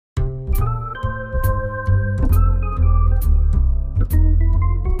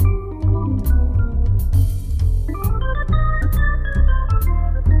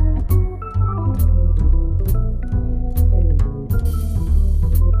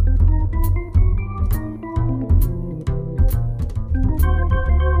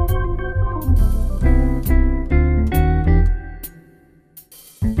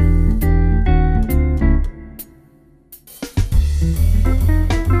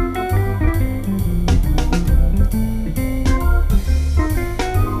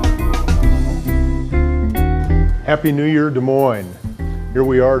Happy New Year, Des Moines. Here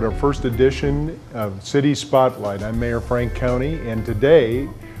we are at our first edition of City Spotlight. I'm Mayor Frank Cownie, and today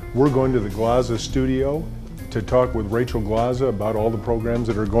we're going to the Glaza studio to talk with Rachel Glaza about all the programs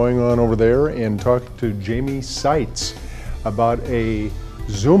that are going on over there, and talk to Jamie Seitz about a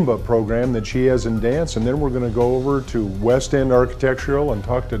Zumba program that she has in dance. And then we're going to go over to WEst End Architectural and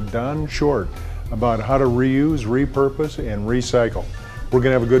talk to Don Short about how to reuse, repurpose, and recycle. We're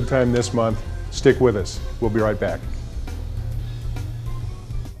going to have a good time this month. Stick with us. We'll be right back.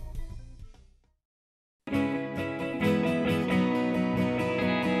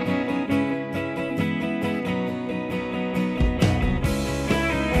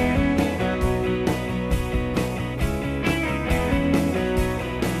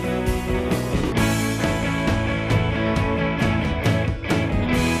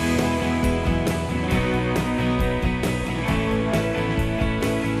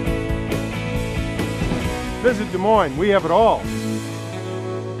 Visit Des Moines, we have it all.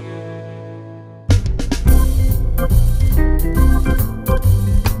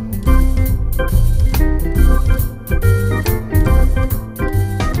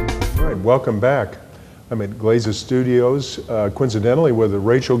 All right, welcome back. I'm at Glaza Studios, coincidentally with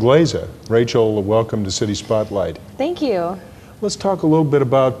Rachel Glaza. Rachel, welcome to City Spotlight. Thank you. Let's talk a little bit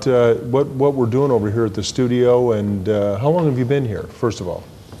about what we're doing over here at the studio, and how long have you been here, first of all?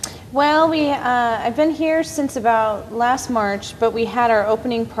 Well, I've been here since about last March, but we had our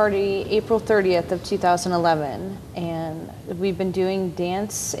opening party April 30th of 2011, and we've been doing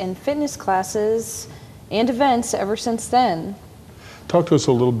dance and fitness classes and events ever since then. Talk to us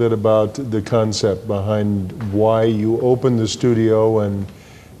a little bit about the concept behind why you opened the studio, and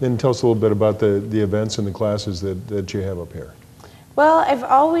then tell us a little bit about the events and the classes that you have up here. Well, I've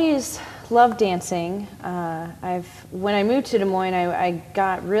always loved dancing. When I moved to Des Moines, I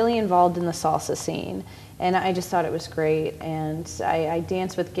got really involved in the salsa scene, and I just thought it was great. And I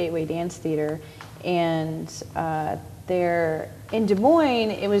danced with Gateway Dance Theater, and there in Des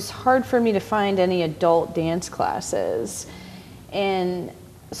Moines, it was hard for me to find any adult dance classes. And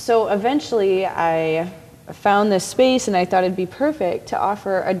so eventually I found this space, and I thought it'd be perfect to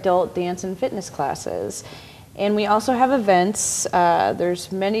offer adult dance and fitness classes. And we also have events.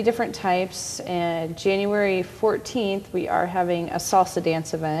 There's many different types. And January 14th, we are having a salsa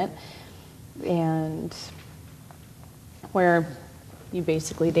dance event, and where you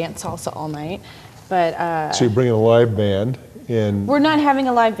basically dance salsa all night. But so you're bringing a live band in? We're not having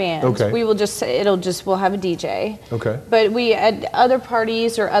a live band. Okay. We will we'll have a DJ. Okay. But we at other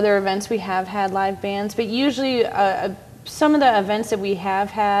parties or other events we have had live bands. But usually some of the events that we have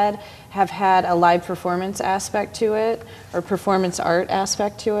had a live performance aspect to it, or performance art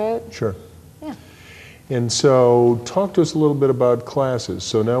aspect to it. Sure. Yeah. And so talk to us a little bit about classes.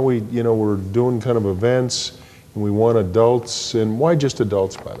 So now we're doing kind of events, and we want adults. And why just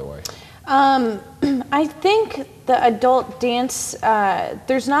adults, by the way? I think the adult dance,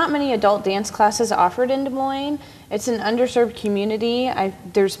 there's not many adult dance classes offered in Des Moines. It's an underserved community.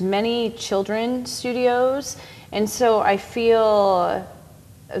 There's many children studios, and so I feel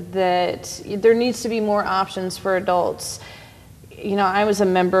that there needs to be more options for adults. You know, I was a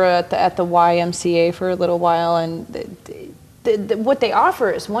member at the YMCA for a little while, and what they offer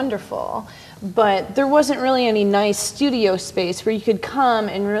is wonderful, but there wasn't really any nice studio space where you could come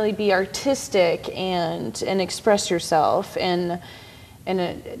and really be artistic and express yourself in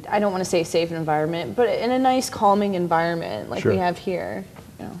I don't want to say a safe environment, but in a nice calming environment like Sure. we have here.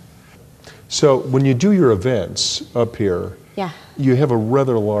 You know. So when you do your events up here, Yeah. you have a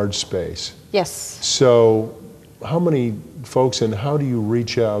rather large space. Yes. So how many folks, and how do you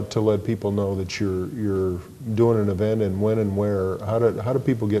reach out to let people know that you're doing an event, and when and where? How do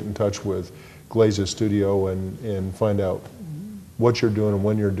people get in touch with Glaza Studio and find out what you're doing and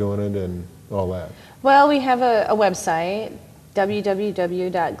when you're doing it and all that? Well, we have a website,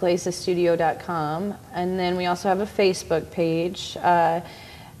 www.glazastudio.com, and then we also have a Facebook page.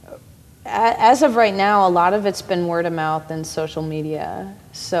 As of right now, a lot of it's been word of mouth and social media.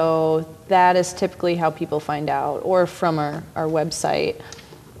 So that is typically how people find out, or from our website.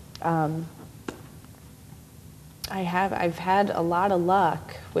 I've had a lot of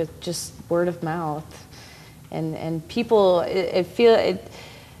luck with just word of mouth, and people.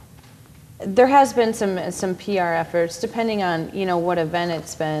 There has been some PR efforts, depending on what event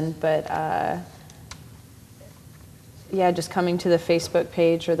it's been, but. Yeah, just coming to the Facebook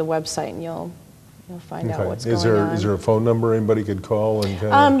page or the website, and you'll find out what's going on. Is there a phone number anybody could call?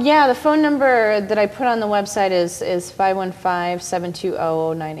 And yeah, the phone number that I put on the website is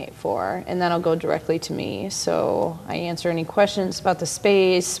 515-720-0984, and that'll go directly to me. So I answer any questions about the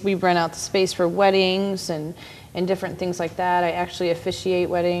space. We rent out the space for weddings and and different things like that. I actually officiate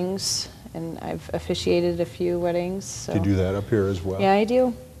weddings, and I've officiated a few weddings. So. Do you do that up here as well? Yeah, I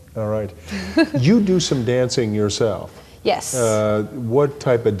do. All right. You do some dancing yourself. Yes. What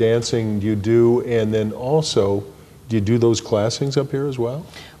type of dancing do you do? And then also, do you do those classings up here as well?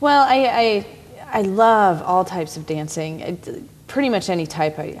 Well, I love all types of dancing. Pretty much any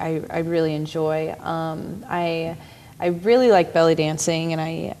type I really enjoy. I really like belly dancing, and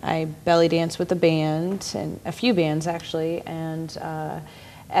I belly dance with a band, and a few bands actually. And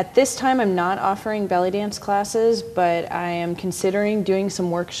at this time, I'm not offering belly dance classes, but I am considering doing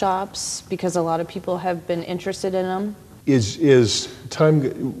some workshops because a lot of people have been interested in them. Is time,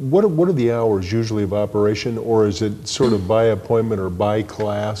 what are the hours usually of operation, or is it sort of by appointment or by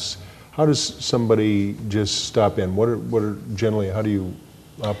class? How does somebody just stop in? What are generally, how do you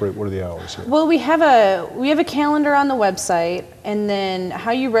operate? What are the hours here? Well, we have a calendar on the website, and then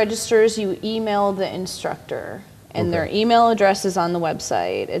how you register is you email the instructor, and their email address is on the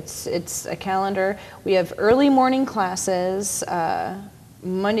website. It's a calendar. We have early morning classes,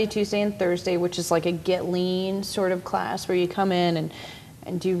 Monday, Tuesday, and Thursday, which is like a get lean sort of class where you come in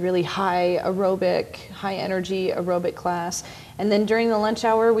and do really high energy aerobic class. And then during the lunch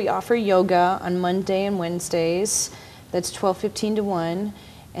hour, we offer yoga on Monday and Wednesdays. That's 12:15 to 1.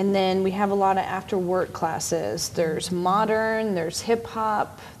 And then we have a lot of after work classes. There's modern, there's hip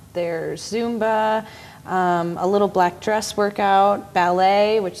hop, there's Zumba, a little black dress workout,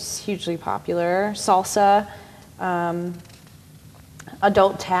 ballet, which is hugely popular, salsa,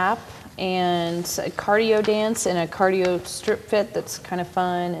 adult tap, and a cardio dance and a cardio strip fit that's kind of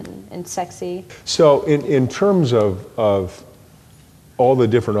fun and sexy. So in terms of all the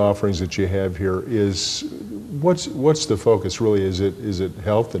different offerings that you have here, what's the focus really? Is it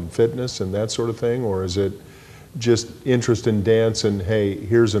health and fitness and that sort of thing, or is it just interest in dance and hey,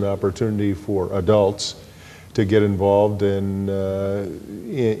 here's an opportunity for adults to get involved in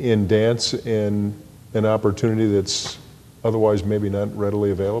dance and an opportunity that's otherwise maybe not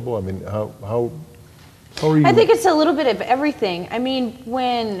readily available? I mean, how are you? I think it's a little bit of everything. I mean,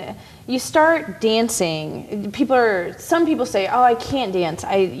 when you start dancing, some people say, oh, I can't dance.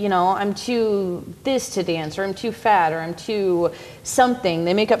 I'm too this to dance, or I'm too fat, or I'm too something.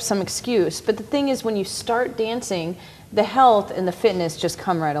 They make up some excuse. But the thing is, when you start dancing, the health and the fitness just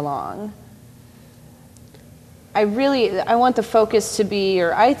come right along. I want the focus to be,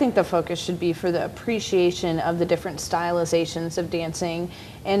 or I think the focus should be for the appreciation of the different stylizations of dancing.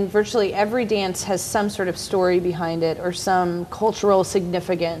 And virtually every dance has some sort of story behind it or some cultural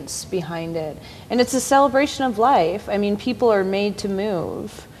significance behind it. And it's a celebration of life. I mean, people are made to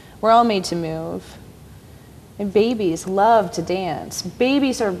move. We're all made to move. And babies love to dance.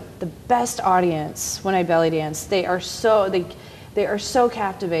 Babies are the best audience when I belly dance. They are so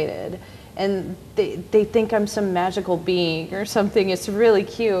captivated. And they think I'm some magical being or something. It's really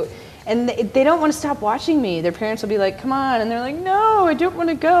cute. And they don't want to stop watching me. Their parents will be like, come on. And they're like, no, I don't want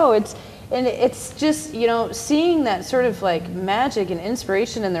to go. It's just, seeing that sort of like magic and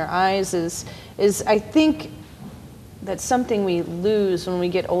inspiration in their eyes is I think that's something we lose when we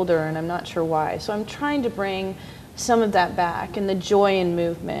get older, and I'm not sure why. So I'm trying to bring some of that back, and the joy in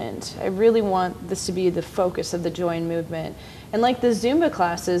movement. I really want this to be the focus of the joy in movement. And like the Zumba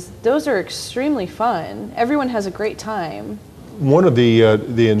classes, those are extremely fun. Everyone has a great time. One of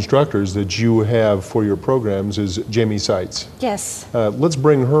the instructors that you have for your programs is Jamie Seitz. Yes. Let's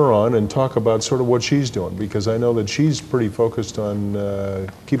bring her on and talk about sort of what she's doing, because I know that she's pretty focused on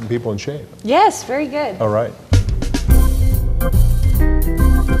keeping people in shape. Yes, very good. All right.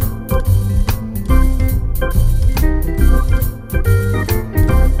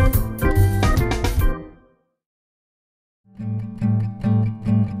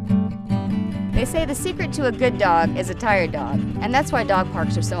 They say the secret to a good dog is a tired dog, and that's why dog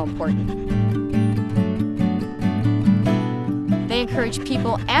parks are so important. They encourage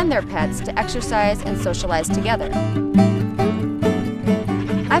people and their pets to exercise and socialize together.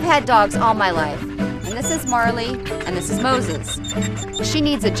 I've had dogs all my life, and this is Marley, and this is Moses. She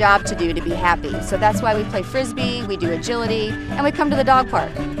needs a job to do to be happy, so that's why we play frisbee, we do agility, and we come to the dog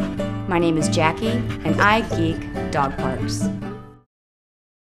park. My name is Jackie, and I geek dog parks.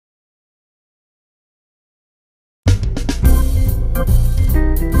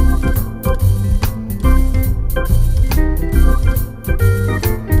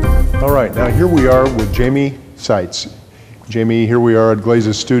 All right, now here we are with Jamie Seitz. Jamie, here we are at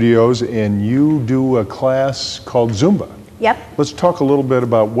Glaza Studios, and you do a class called Zumba. Yep. Let's talk a little bit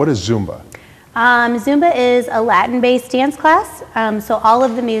about what is Zumba. Zumba is a Latin-based dance class, so all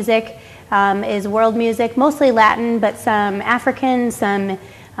of the music is world music, mostly Latin, but some African, some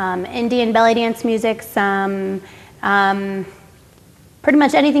Indian belly dance music, some pretty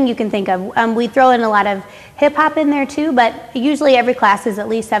much anything you can think of. We throw in a lot of hip hop in there too, but usually every class is at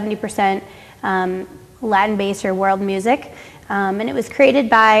least 70% Latin bass or world music. And it was created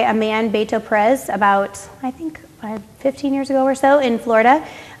by a man, Beto Perez, about, I think, 15 years ago or so in Florida.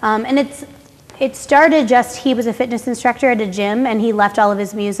 And it started just, he was a fitness instructor at a gym, and he left all of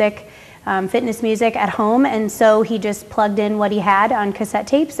his music, fitness music at home, and so he just plugged in what he had on cassette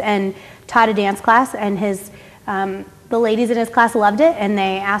tapes and taught a dance class, and the ladies in his class loved it, and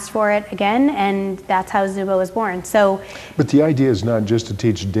they asked for it again, and that's how Zumba was born. So, but the idea is not just to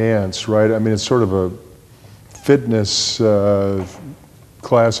teach dance, right? I mean, it's sort of a fitness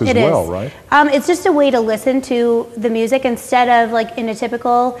class as well, right? It's just a way to listen to the music instead of like in a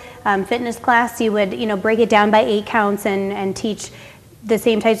typical fitness class, you would break it down by 8 counts and teach the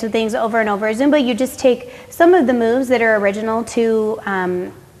same types of things over and over. Zumba, you just take some of the moves that are original to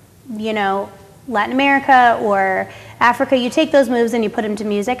Latin America or Africa, you take those moves and you put them to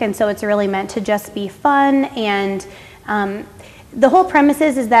music, and so it's really meant to just be fun. And the whole premise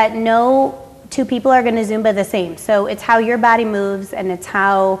is that no 2 people are going to Zumba the same. So it's how your body moves, and it's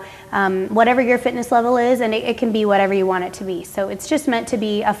how whatever your fitness level is, and it can be whatever you want it to be. So it's just meant to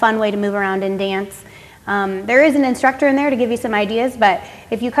be a fun way to move around and dance. There is an instructor in there to give you some ideas, but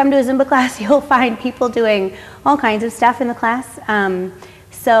if you come to a Zumba class, you'll find people doing all kinds of stuff in the class.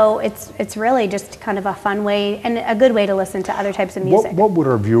 So it's really just kind of a fun way and a good way to listen to other types of music. What would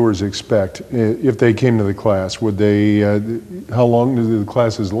our viewers expect if they came to the class? Would they? How long do the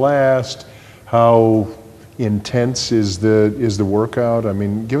classes last? How intense is the workout? I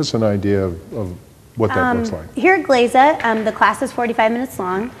mean, give us an idea of what that looks like. Here at Glaza, the class is 45 minutes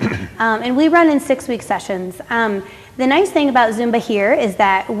long, and we run in 6-week sessions. The nice thing about Zumba here is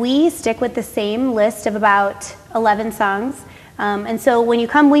that we stick with the same list of about 11 songs. And so when you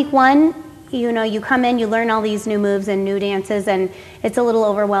come week 1, you come in, you learn all these new moves and new dances, and it's a little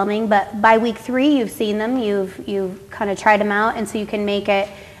overwhelming. But by week 3, you've seen them, you've kind of tried them out, and so you can make it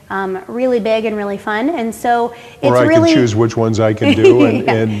really big and really fun. And so it's I really, can choose which ones I can do and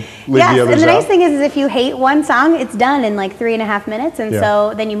leave the others out. And the nice thing is if you hate one song, it's done in like 3.5 minutes, and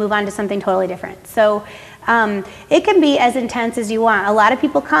so then you move on to something totally different. So it can be as intense as you want. A lot of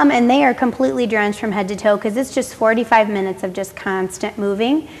people come and they are completely drenched from head to toe because it's just 45 minutes of just constant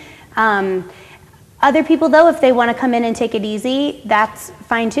moving. Other people though, if they want to come in and take it easy, that's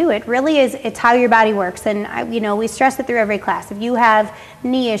fine too. It really is, it's how your body works. And we stress it through every class. If you have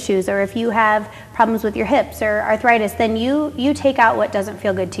knee issues or if you have problems with your hips or arthritis, then you take out what doesn't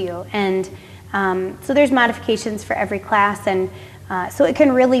feel good to you. And so there's modifications for every class, and so it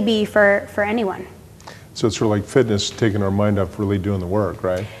can really be for anyone. So it's sort of like fitness, taking our mind off really doing the work,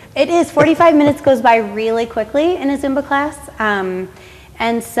 right? It is. 45 minutes goes by really quickly in a Zumba class.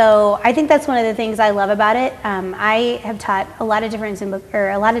 And so I think that's one of the things I love about it. I have taught a lot of different Zumba, or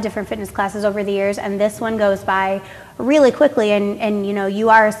a lot of different fitness classes over the years, and this one goes by really quickly, and you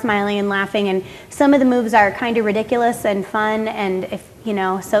are smiling and laughing, and some of the moves are kind of ridiculous and fun, and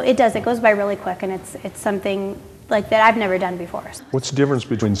so it goes by really quick, and it's something like that I've never done before. What's the difference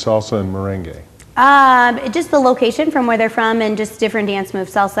between salsa and merengue? Just the location from where they're from and just different dance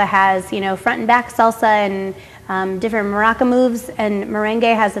moves. Salsa has, front and back salsa and different maraca moves, and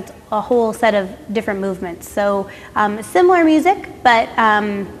merengue has a whole set of different movements. So similar music, but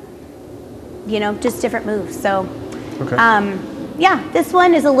just different moves. So yeah, this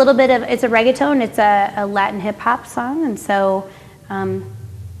one is a little bit of, it's a reggaeton, it's a Latin hip hop song, and so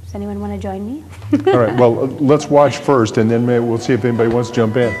does anyone want to join me? All right, well, let's watch first, and then maybe we'll see if anybody wants to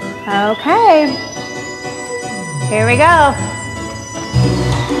jump in. Okay, here we go.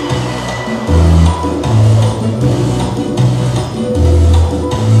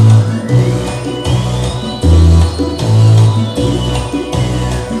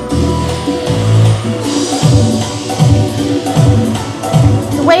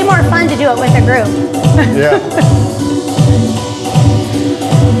 It's way more fun to do it with a group. Yeah.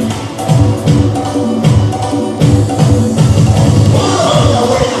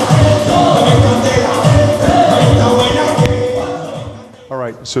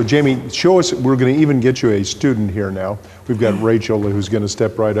 So Jamie, show us, we're going to even get you a student here now. We've got Rachel who's going to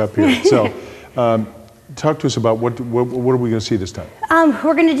step right up here. So talk to us about what are we going to see this time?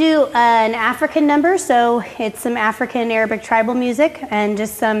 We're going to do an African number, so it's some African Arabic tribal music and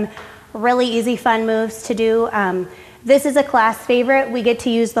just some really easy fun moves to do. This is a class favorite. We get to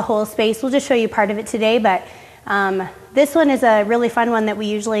use the whole space. We'll just show you part of it today, but this one is a really fun one that we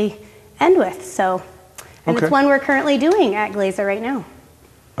usually end with. So, and it's one we're currently doing at Glaza right now.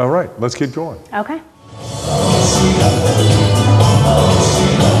 All right, let's keep going. Okay.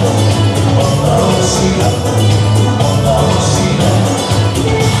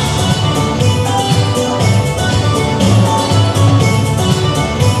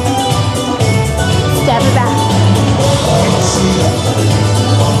 Step it back.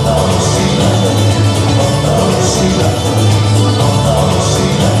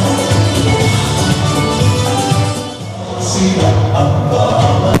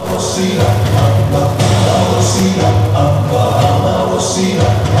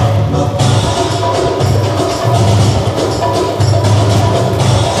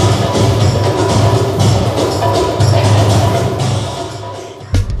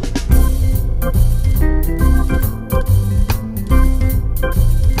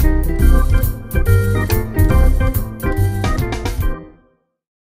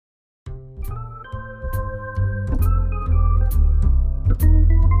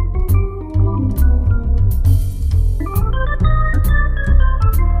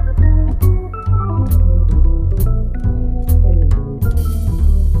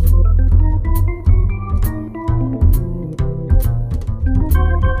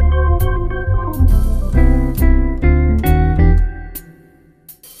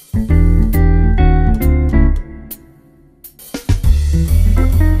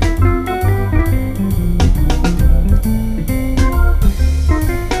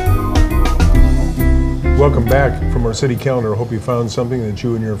 Welcome back from our city calendar. I hope you found something that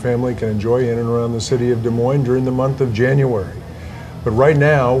you and your family can enjoy in and around the city of Des Moines during the month of January. But right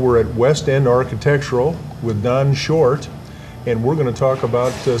now we're at WEst End Architectural with Don Short, and we're going to talk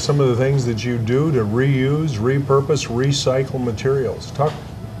about some of the things that you do to reuse, repurpose, recycle materials.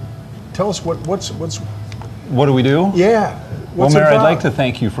 Tell us what do we do? Yeah. Well, What's Mayor, I'd involved? like to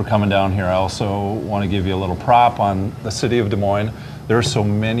thank you for coming down here. I also want to give you a little prop on the city of Des Moines. There are so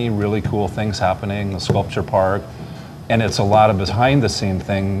many really cool things happening, the sculpture park, and it's a lot of behind the scene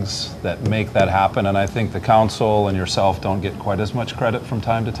things that make that happen. And I think the council and yourself don't get quite as much credit from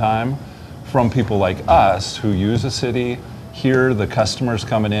time to time from people like us who use the city, hear the customers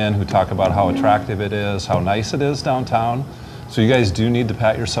coming in who talk about how attractive it is, how nice it is downtown. So you guys do need to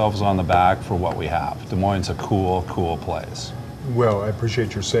pat yourselves on the back for what we have. Des Moines is a cool, cool place. Well, I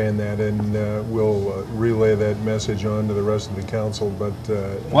appreciate your saying that, and we'll relay that message on to the rest of the council. But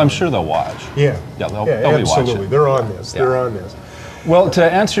Well, I'm sure they'll watch. yeah, they'll be absolutely. watching. They're on this. Yeah. They're on this. Well, to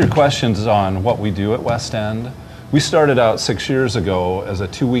answer your questions on what we do at WEst End, we started out 6 years ago as a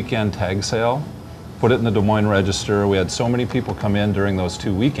 2-weekend tag sale, put it in the Des Moines Register. We had so many people come in during those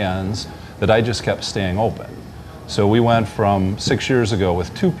 2 weekends that I just kept staying open. So we went from 6 years ago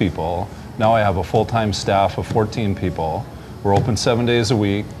with 2 people. Now I have a full-time staff of 14 people. We're open 7 days a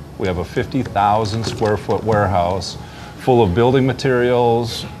week. We have a 50,000 square foot warehouse full of building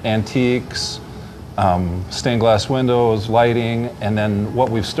materials, antiques, stained glass windows, lighting, and then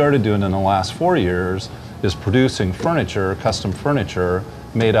what we've started doing in the last 4 years is producing furniture, custom furniture,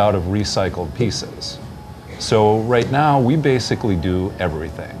 made out of recycled pieces. So right now we basically do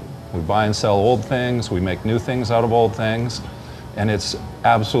everything. We buy and sell old things, we make new things out of old things, and it's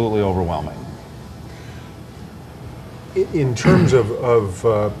absolutely overwhelming. In terms of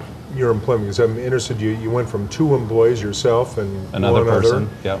your employment, because I'm interested, you went from 2 employees, yourself and Another one person, other,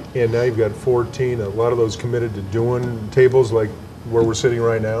 yep. and now you've got 14. A lot of those committed to doing tables like where we're sitting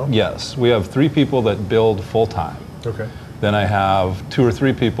right now? Yes, we have 3 people that build full-time. Okay. Then I have 2 or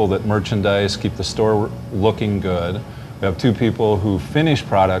 3 people that merchandise, keep the store looking good. We have 2 people who finish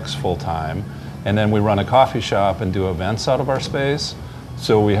products full-time, and then we run a coffee shop and do events out of our space.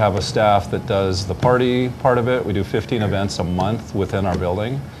 So we have a staff that does the party part of it. We do 15 events a month within our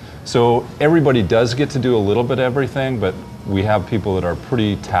building. So everybody does get to do a little bit of everything, but we have people that are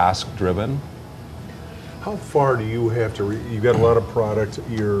pretty task-driven. How far do you have to, you've got a lot of product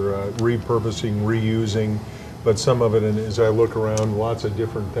you're repurposing, reusing, but some of it, and as I look around, lots of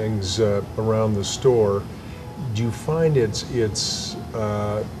different things around the store. Do you find it's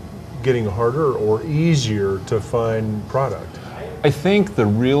getting harder or easier to find product? I think the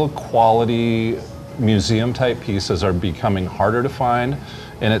real quality museum type pieces are becoming harder to find,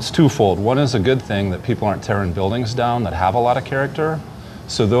 and it's twofold. One is a good thing that people aren't tearing buildings down that have a lot of character,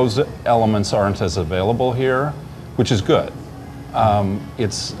 so those elements aren't as available here, which is good.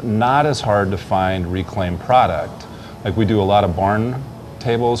 It's not as hard to find reclaimed product. Like we do a lot of barn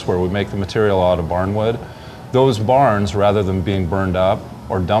tables where we make the material out of barnwood. Those barns, rather than being burned up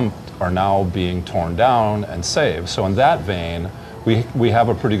or dumped, are now being torn down and saved. So in that vein, we have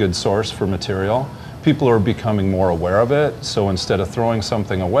a pretty good source for material. People are becoming more aware of it, so instead of throwing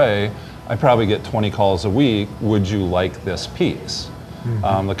something away, I probably get 20 calls a week, would you like this piece?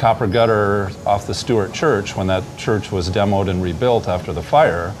 The copper gutter off the Stewart Church, when that church was demoed and rebuilt after the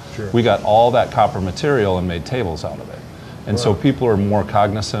fire, we got all that copper material and made tables out of it. And so people are more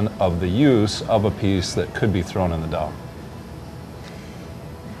cognizant of the use of a piece that could be thrown in the dump.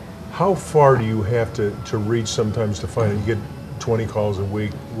 How far do you have to reach sometimes to find it? You get 20 calls a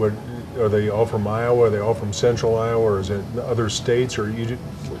week. What, are they all from Iowa? Are they all from central Iowa? Or is it other states? Or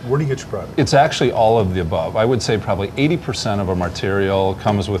where do you get your product? It's actually all of the above. I would say probably 80% of our material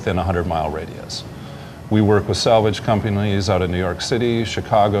comes within a 100-mile radius. We work with salvage companies out of New York City,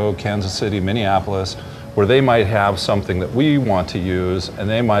 Chicago, Kansas City, Minneapolis, where they might have something that we want to use and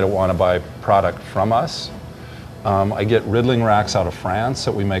they might want to buy product from us. I get riddling racks out of France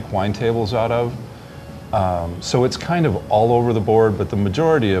that we make wine tables out of. So it's kind of all over the board, but the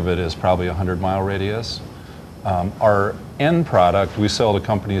majority of it is probably a 100-mile radius. Our end product, we sell to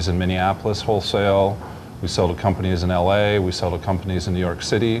companies in Minneapolis wholesale, we sell to companies in LA, we sell to companies in New York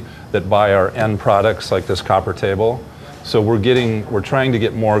City that buy our end products like this copper table. So we're trying to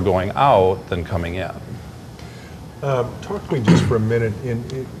get more going out than coming in. Talk to me just for a minute,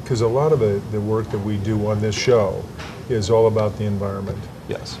 because a lot of the work that we do on this show is all about the environment.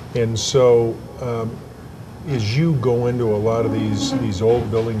 Yes. And so as you go into a lot of these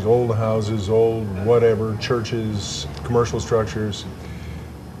old buildings, old houses, old whatever, churches, commercial structures,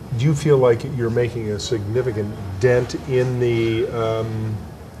 do you feel like you're making a significant dent in the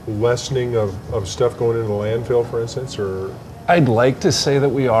lessening of stuff going into the landfill, for instance? Or I'd like to say that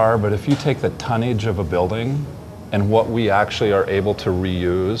we are, but if you take the tonnage of a building and what we actually are able to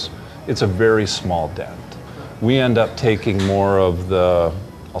reuse, it's a very small dent. We end up taking more of the,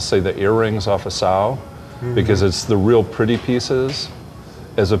 I'll say the earrings off a sow, because it's the real pretty pieces,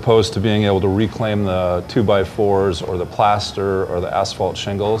 as opposed to being able to reclaim the 2x4s or the plaster or the asphalt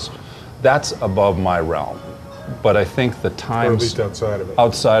shingles. That's above my realm. But I think the times... Or at least outside of it.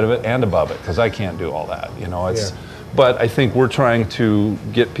 Outside of it and above it, because I can't do all that. You know, it's... Yeah. But I think we're trying to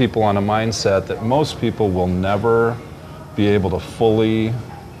get people on a mindset that most people will never be able to fully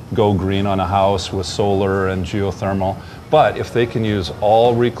go green on a house with solar and geothermal. But if they can use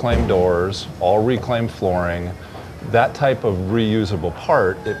all reclaimed doors, all reclaimed flooring, that type of reusable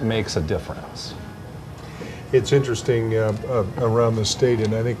part, it makes a difference. It's interesting around the state,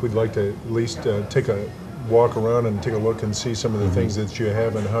 and I think we'd like to at least take a walk around and take a look and see some of the things that you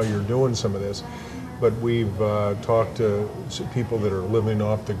have and how you're doing some of this. But we've talked to people that are living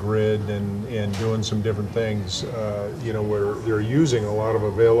off the grid and doing some different things, you know, where they're using a lot of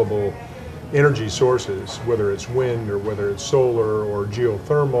available energy sources, whether it's wind or whether it's solar or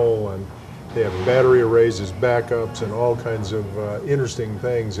geothermal, and they have battery arrays as backups and all kinds of interesting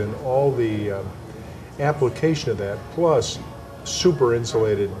things, and all the application of that, plus super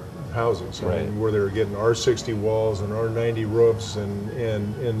insulated houses, right. I mean, where they're getting R60 walls and R90 roofs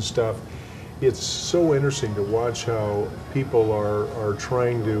and stuff. It's so interesting to watch how people are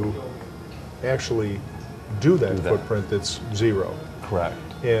trying to actually do that footprint that's zero. Correct.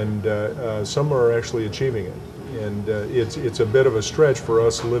 And some are actually achieving it. And it's a bit of a stretch for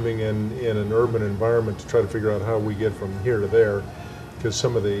us living in an urban environment to try to figure out how we get from here to there, because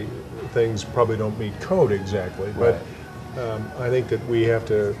some of the things probably don't meet code exactly. Right. But I think that we have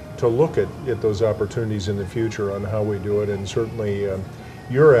to look at those opportunities in the future on how we do it, and certainly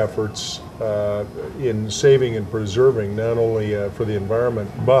your efforts in saving and preserving, not only for the environment,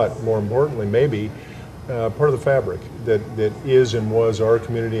 but more importantly, maybe part of the fabric that is and was our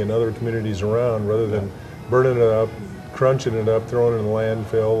community and other communities around, rather than burning it up, crunching it up, throwing it in the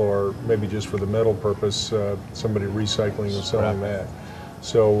landfill, or maybe just for the metal purpose, somebody recycling and selling that.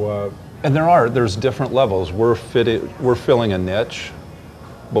 So, and there's different levels. We're filling a niche,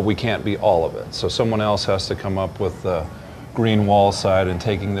 but we can't be all of it. So someone else has to come up with the green wall side and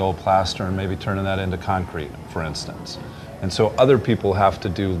taking the old plaster and maybe turning that into concrete, for instance. And so other people have to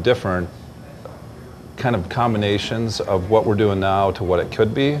do different kind of combinations of what we're doing now to what it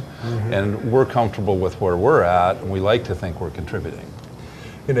could be, and we're comfortable with where we're at, and we like to think we're contributing.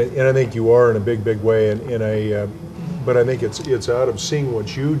 And I think you are in a big way, but I think it's out of seeing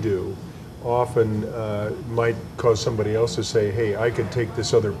what you do often might cause somebody else to say, hey, I could take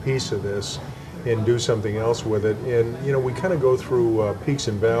this other piece of this and do something else with it. And you know, we kind of go through peaks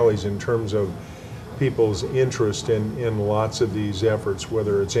and valleys in terms of people's interest in lots of these efforts,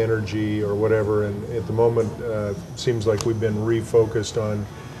 whether it's energy or whatever. And at the moment, seems like we've been refocused on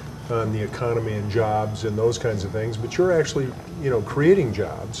the economy and jobs and those kinds of things. But you're actually, you know, creating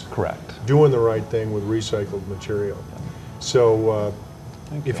jobs. Correct. Doing the right thing with recycled material. So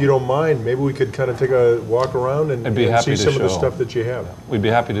if you don't mind, maybe we could kind of take a walk around and see some of the stuff that you have. We'd be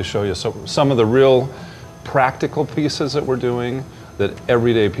happy to show you some of the real practical pieces that we're doing that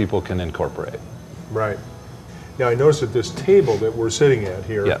everyday people can incorporate. Right. Now I noticed that this table that we're sitting at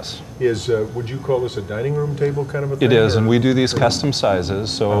here Yes. is, would you call this a dining room table kind of a thing? It is, or- and we do these custom sizes.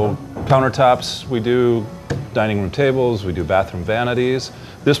 So countertops, we do dining room tables, we do bathroom vanities.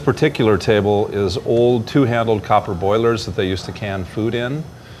 This particular table is old two-handled copper boilers that they used to can food in.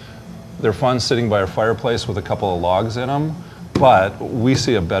 They're fun sitting by a fireplace with a couple of logs in them, but we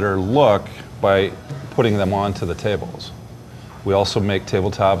see a better look by putting them onto the tables. We also make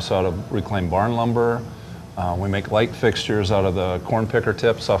tabletops out of reclaimed barn lumber. We make light fixtures out of the corn picker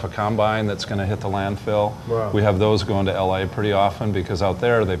tips off a combine that's going to hit the landfill. Wow. We have those going to LA pretty often because out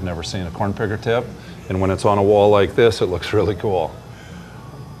there they've never seen a corn picker tip. And when it's on a wall like this, it looks really cool.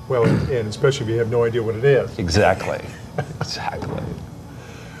 Well, and especially if you have no idea what it is. Exactly. Exactly.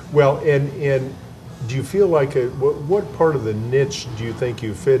 Well, and do you feel like, what part of the niche do you think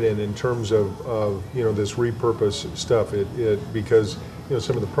you fit in terms of you know, this repurpose stuff? Because you know,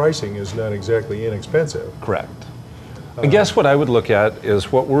 some of the pricing is not exactly inexpensive. Correct. I guess what I would look at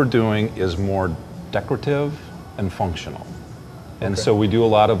is what we're doing is more decorative and functional. And Okay. so we do a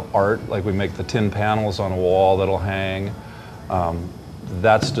lot of art, like we make the tin panels on a wall that'll hang.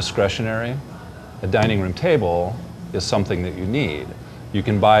 That's discretionary. A dining room table is something that you need. You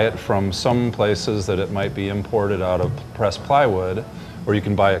can buy it from some places that it might be imported out of pressed plywood, or you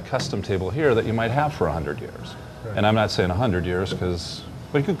can buy a custom table here that you might have for 100 years. Right. And I'm not saying 100 years,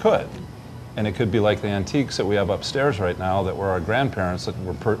 but you could. And it could be like the antiques that we have upstairs right now that were our grandparents that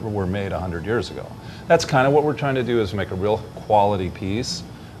were made 100 years ago. That's kind of what we're trying to do, is make a real quality piece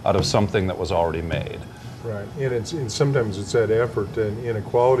out of something that was already made. Right, and sometimes it's that effort in a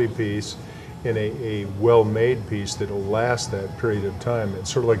quality piece, in a well-made piece that'll last that period of time.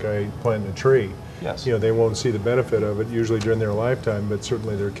 It's sort of like I planting a tree. Yes. You know, they won't see the benefit of it usually during their lifetime, but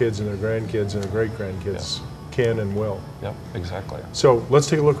certainly their kids and their grandkids and their great-grandkids can and will. Yep, exactly. So let's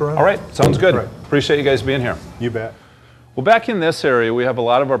take a look around. All right, sounds good. All right. Appreciate you guys being here. You bet. Well, back in this area, we have a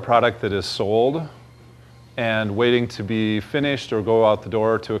lot of our product that is sold and waiting to be finished or go out the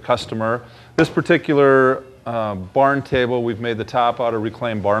door to a customer. This particular barn table, we've made the top out of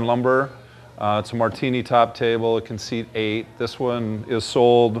reclaimed barn lumber. It's a martini top table. It can seat 8. This one is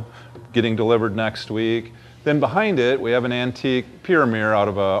sold, getting delivered next week. Then behind it, we have an antique pyramid out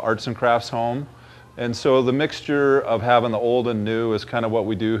of a arts and crafts home. And so the mixture of having the old and new is kind of what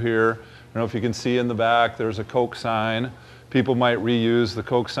we do here. I don't know if you can see in the back, there's a Coke sign. People might reuse the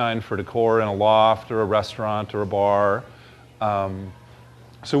Coke sign for decor in a loft or a restaurant or a bar.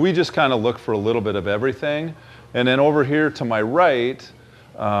 So we just kind of look for a little bit of everything. And then over here to my right,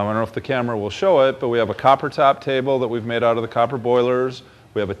 I don't know if the camera will show it, but we have a copper top table that we've made out of the copper boilers.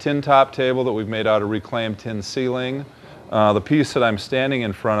 We have a tin top table that we've made out of reclaimed tin ceiling. The piece that I'm standing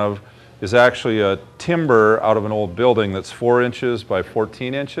in front of is actually a timber out of an old building that's 4 inches by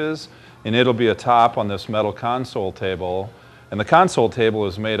 14 inches, and it'll be a top on this metal console table. And the console table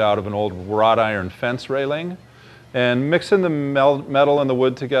is made out of an old wrought iron fence railing. And mixing the metal and the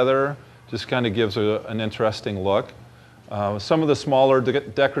wood together just kind of gives an interesting look. Some of the smaller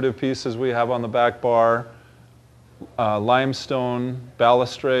decorative pieces we have on the back bar, limestone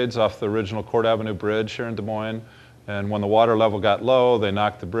balustrades off the original Court Avenue Bridge here in Des Moines. And when the water level got low, they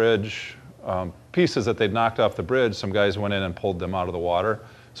knocked the bridge, pieces that they'd knocked off the bridge, some guys went in and pulled them out of the water.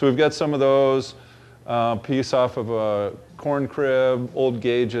 So we've got some of those, piece off of a corn crib, old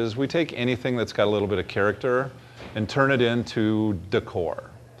gauges. We take anything that's got a little bit of character and turn it into decor.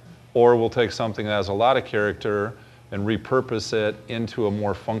 Or we'll take something that has a lot of character and repurpose it into a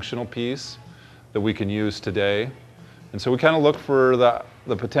more functional piece that we can use today. And so we kind of look for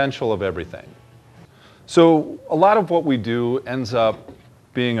the potential of everything. So a lot of what we do ends up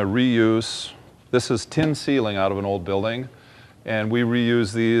being a reuse. This is tin ceiling out of an old building, and we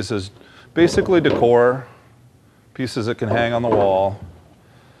reuse these as basically decor, pieces that can hang on the wall.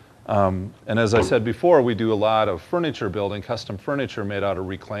 And as I said before, we do a lot of furniture building, custom furniture made out of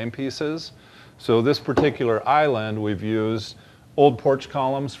reclaimed pieces. So this particular island, we've used old porch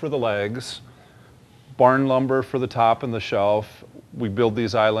columns for the legs, barn lumber for the top and the shelf. We build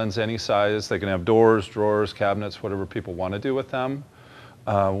these islands any size. They can have doors, drawers, cabinets, whatever people want to do with them.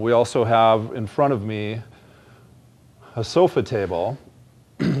 We also have in front of me a sofa table.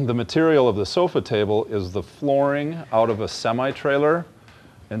 The material of the sofa table is the flooring out of a semi-trailer.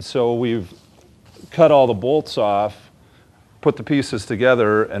 And so we've cut all the bolts off, put the pieces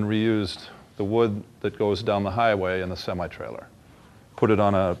together, and reused the wood that goes down the highway in the semi-trailer. Put it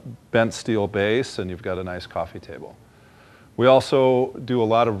on a bent steel base, and you've got a nice coffee table. We also do a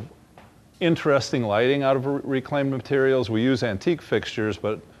lot of interesting lighting out of reclaimed materials. We use antique fixtures,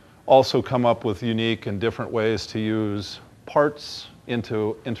 but also come up with unique and different ways to use parts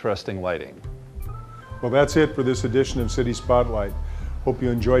into interesting lighting. Well, that's it for this edition of City Spotlight. Hope you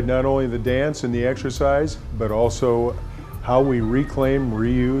enjoyed not only the dance and the exercise, but also how we reclaim,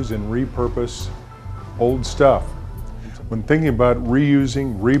 reuse, and repurpose old stuff. When thinking about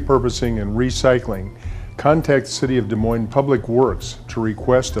reusing, repurposing, and recycling, contact the City of Des Moines Public Works to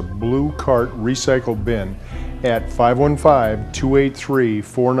request a blue cart recycle bin at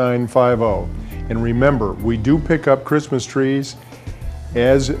 515-283-4950. And remember, we do pick up Christmas trees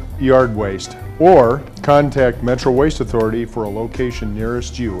as yard waste, or contact Metro Waste Authority for a location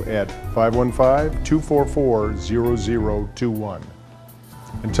nearest you at 515-244-0021.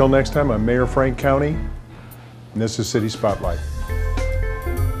 Until next time, I'm Mayor Frank Cownie, and this is City Spotlight.